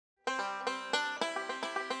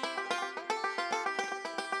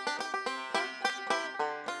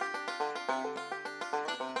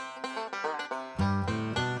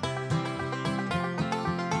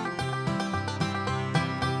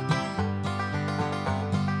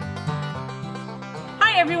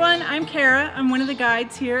Hi everyone, I'm Kara. I'm one of the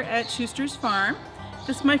guides here at Schuster's farm.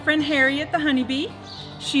 This is my friend Harriet the honeybee.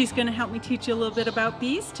 She's going to help me teach you a little bit about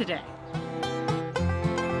bees today.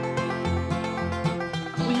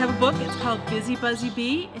 We have a book, it's called Busy Buzzy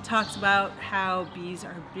Bee. It talks about how bees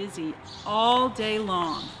are busy all day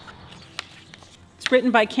long. It's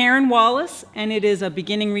written by Karen Wallace and it is a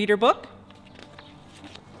beginning reader book.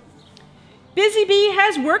 Busy Bee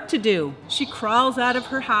has work to do. She crawls out of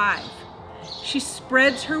her hive. She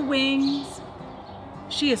spreads her wings.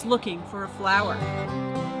 She is looking for a flower.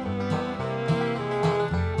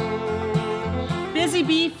 Busy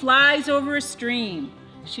Bee flies over a stream.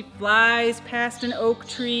 She flies past an oak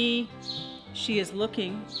tree. She is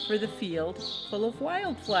looking for the field full of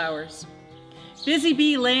wildflowers. Busy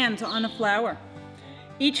Bee lands on a flower.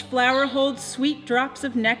 Each flower holds sweet drops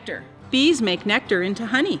of nectar. Bees make nectar into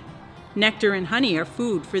honey. Nectar and honey are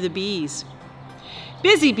food for the bees.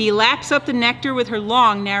 Busy Bee laps up the nectar with her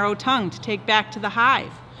long, narrow tongue to take back to the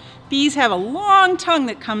hive. Bees have a long tongue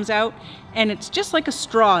that comes out, and it's just like a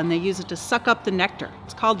straw, and they use it to suck up the nectar.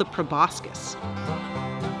 It's called the proboscis.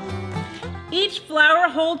 Each flower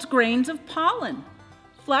holds grains of pollen.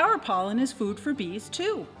 Flower pollen is food for bees,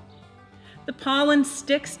 too. The pollen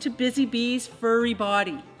sticks to Busy Bee's furry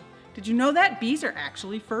body. Did you know that? Bees are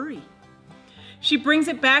actually furry. She brings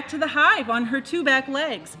it back to the hive on her two back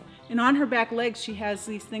legs. And on her back legs, she has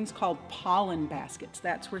these things called pollen baskets.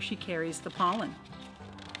 That's where she carries the pollen.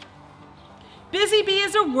 Busy Bee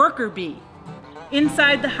is a worker bee.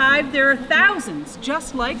 Inside the hive, there are thousands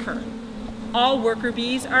just like her. All worker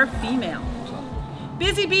bees are female.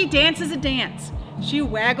 Busy Bee dances a dance. She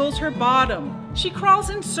waggles her bottom. She crawls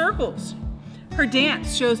in circles. Her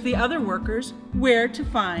dance shows the other workers where to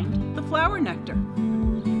find the flower nectar.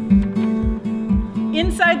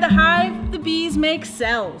 Inside the hive, the bees make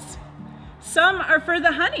cells. Some are for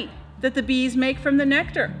the honey that the bees make from the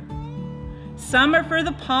nectar. Some are for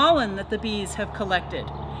the pollen that the bees have collected.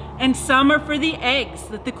 And some are for the eggs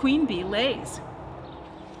that the queen bee lays.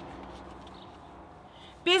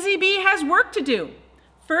 Busy Bee has work to do.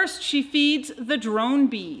 First, she feeds the drone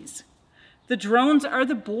bees. The drones are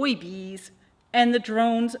the boy bees, and the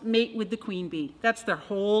drones mate with the queen bee. That's their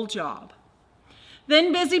whole job.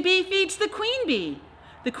 Then Busy Bee feeds the queen bee.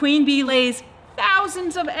 The queen bee lays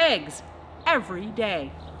thousands of eggs every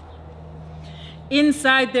day.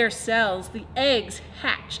 Inside their cells, the eggs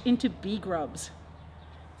hatch into bee grubs.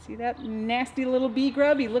 See that nasty little bee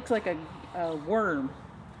grub? He looks like a worm.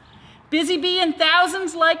 Busy Bee and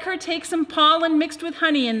thousands like her take some pollen mixed with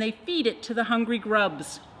honey and they feed it to the hungry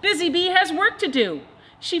grubs. Busy Bee has work to do.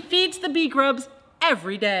 She feeds the bee grubs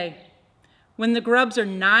every day. When the grubs are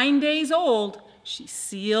 9 days old, she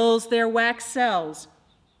seals their wax cells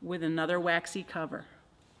with another waxy cover.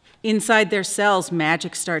 Inside their cells,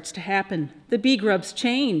 magic starts to happen. The bee grubs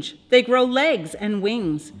change. They grow legs and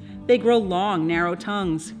wings. They grow long, narrow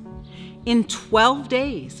tongues. In 12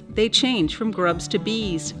 days, they change from grubs to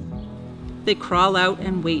bees. They crawl out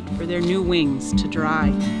and wait for their new wings to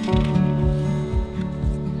dry.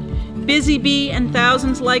 Busy Bee and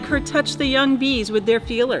thousands like her touch the young bees with their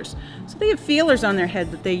feelers. So they have feelers on their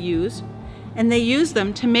head that they use, and they use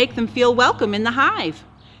them to make them feel welcome in the hive.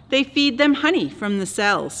 They feed them honey from the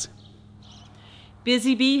cells.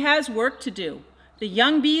 Busy Bee has work to do. The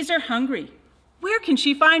young bees are hungry. Where can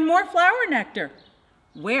she find more flower nectar?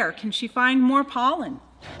 Where can she find more pollen?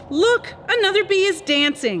 Look, another bee is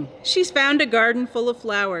dancing. She's found a garden full of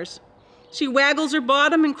flowers. She waggles her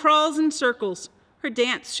bottom and crawls in circles. Her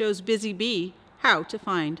dance shows Busy Bee how to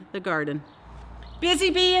find the garden. Busy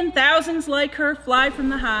Bee and thousands like her fly from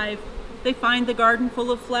the hive. They find the garden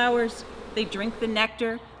full of flowers. They drink the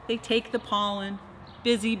nectar. They take the pollen.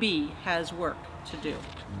 Busy Bee has work to do.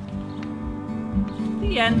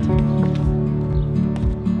 The end.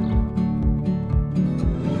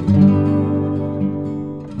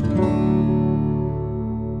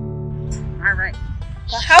 All right.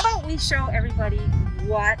 Well, how about we show everybody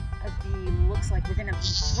what a bee looks like? We're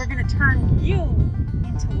gonna turn you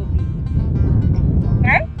into a bee.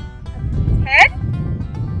 Okay? His head,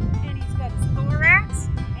 and he's got his thorax,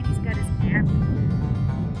 and he's got his abdomen.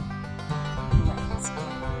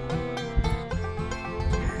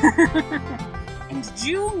 And did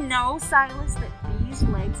you know, Silas, that bees'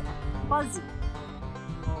 legs are fuzzy?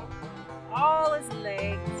 All his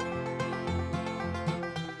legs.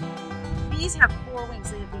 Bees have 4 wings.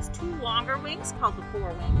 They have these 2 longer wings called the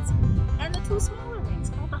forewings and the 2 smaller wings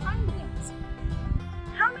called the hind wings.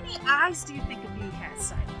 How many eyes do you think a bee has,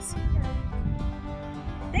 Silas?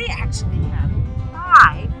 They actually have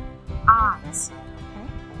 5 eyes.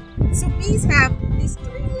 Okay? So bees have these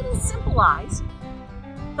 3 little simple eyes.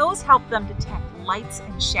 Those help them detect lights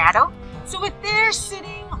and shadow. So if they're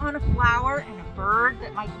sitting on a flower and a bird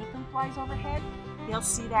that might eat them flies overhead, they'll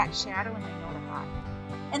see that shadow and they know to hide.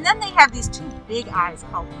 And then they have these two big eyes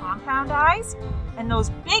called compound eyes, and those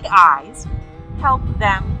big eyes help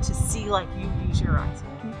them to see like you use your eyes.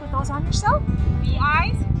 Can you put those on yourself? Bee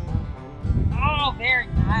eyes? Oh, very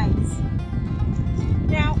nice.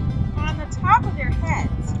 Now, on the top of their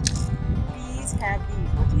heads, bees have these.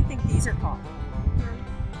 What do you think these are called?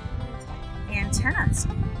 Antennas.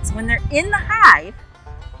 So when they're in the hive,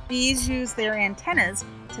 bees use their antennas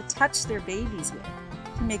to touch their babies with,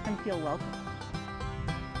 to make them feel welcome.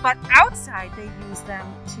 But outside, they use them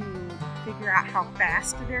to figure out how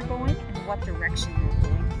fast they're going and what direction they're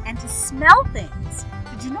going, and to smell things.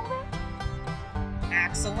 Did you know that?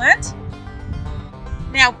 Excellent.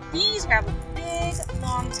 Now, bees have a big,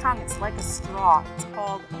 long tongue. It's like a straw. It's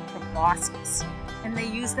called proboscis. And they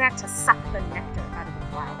use that to suck the nectar out of the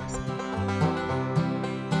flowers.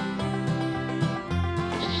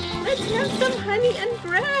 Let's have some honey and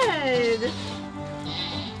bread.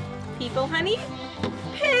 People honey,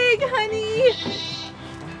 pig honey.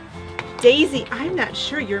 Daisy, I'm not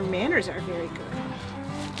sure your manners are very good.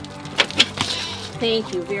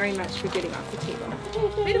 Thank you very much for getting off the table.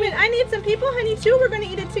 Wait a minute, I need some people honey too. We're going to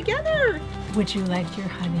eat it together. Would you like your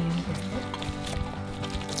honey and bread?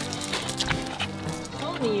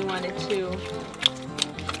 Told me you wanted to.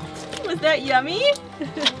 Was that yummy?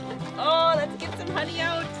 Oh, let's get some honey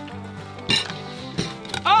out.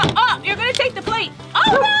 Oh, you're going to take the plate. Oh,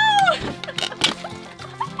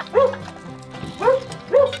 no!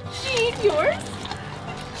 She ate yours?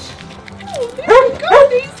 Oh, there you go,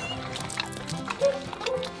 Daisy.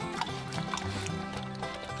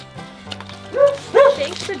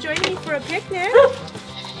 Thanks for joining me for a picnic.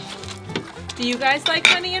 Do you guys like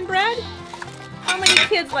honey and bread? How many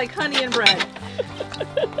kids like honey and bread?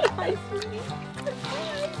 Hi, sweetie.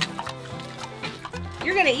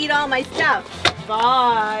 You're gonna eat all my stuff.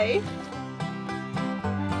 Bye.